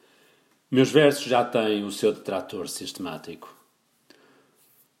Meus versos já têm o seu detrator sistemático.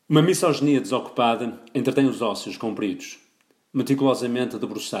 Uma misoginia desocupada entretém os ósseos compridos, meticulosamente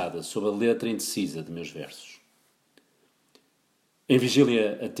debruçada sob a letra indecisa de meus versos. Em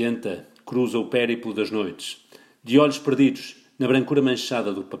vigília atenta, cruza o périplo das noites, de olhos perdidos na brancura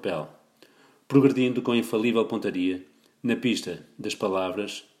manchada do papel, progredindo com infalível pontaria na pista das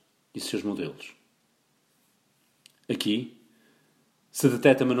palavras e seus modelos. Aqui se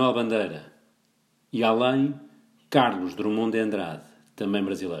detecta Manuel Bandeira e, além, Carlos Drummond de Andrade, também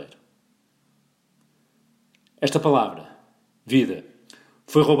brasileiro. Esta palavra, vida,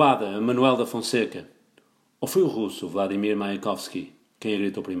 foi roubada a Manuel da Fonseca, ou foi o russo Vladimir Mayakovsky quem a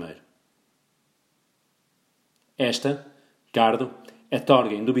gritou primeiro? Esta, Cardo, é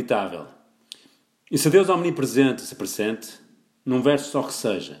torga indubitável. E se Deus omnipresente se pressente, num verso só que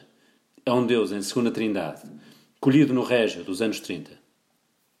seja, é um Deus em segunda trindade, colhido no régio dos anos 30.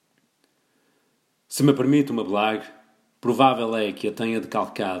 Se me permite uma blague, provável é que a tenha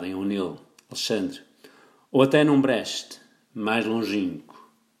decalcada em O'Neill, Alexandre, ou até num Brecht, mais longínquo.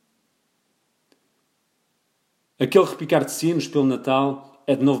 Aquele repicar de sinos pelo Natal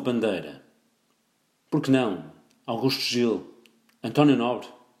é de novo Bandeira. Por que não? Augusto Gil, António Nobre,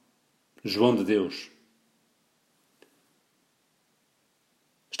 João de Deus.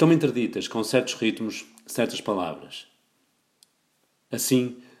 Estão-me interditas, com certos ritmos, certas palavras.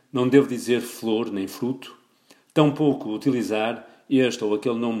 Assim, não devo dizer flor nem fruto, tampouco utilizar este ou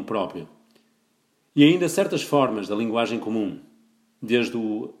aquele nome próprio. E ainda certas formas da linguagem comum, desde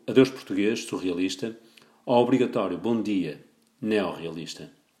o adeus português, surrealista, ao obrigatório bom dia, neorrealista.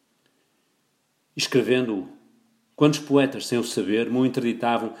 Escrevendo-o, quantos poetas, sem o saber, me o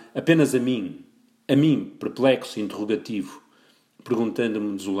interditavam apenas a mim, perplexo e interrogativo,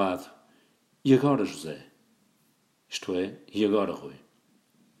 perguntando-me desolado, e agora, José? Isto é, e agora, Rui?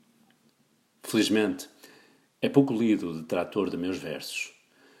 Felizmente, é pouco lido o detrator de meus versos.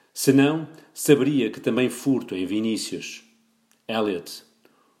 Senão, saberia que também furto em Vinícius, Eliot,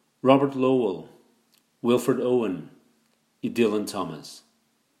 Robert Lowell, Wilfred Owen e Dylan Thomas.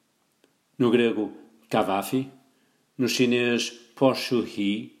 No grego, Cavafy, no chinês, Po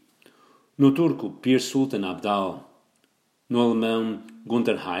Shu-hee, no turco, Pir Sultan Abdal, no alemão,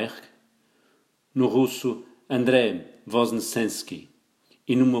 Günter Hayek, no russo, André Voznesensky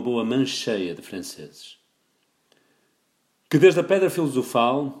e numa boa mancheia de franceses. Que desde a pedra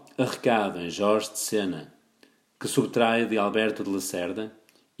filosofal arrecado em Jorge de Sena, que subtrai de Alberto de Lacerda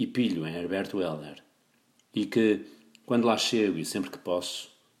e pilho em Herberto Helder, e que, quando lá chego e sempre que posso,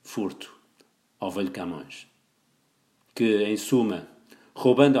 furto ao velho Camões. Que, em suma,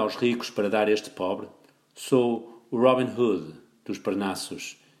 roubando aos ricos para dar a este pobre, sou o Robin Hood dos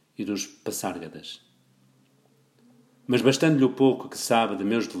Parnassos e dos Passárgadas. Mas bastando-lhe o pouco que sabe de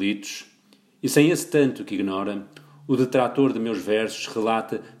meus delitos, e sem esse tanto que ignora, o detrator de meus versos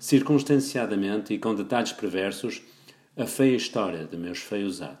relata circunstanciadamente e com detalhes perversos a feia história de meus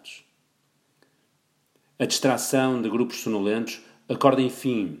feios atos. A distração de grupos sonolentos acorda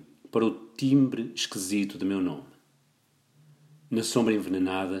enfim para o timbre esquisito de meu nome. Na sombra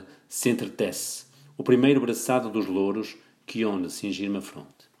envenenada se entretece o primeiro braçado dos louros que onde cingir-me a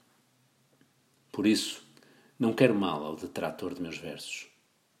fronte. Por isso, não quero mal ao detrator de meus versos.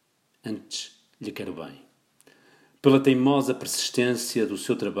 Antes lhe quero bem. Pela teimosa persistência do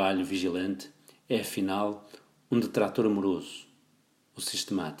seu trabalho vigilante, é, afinal, um detrator amoroso, o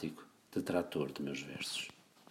sistemático detrator de meus versos.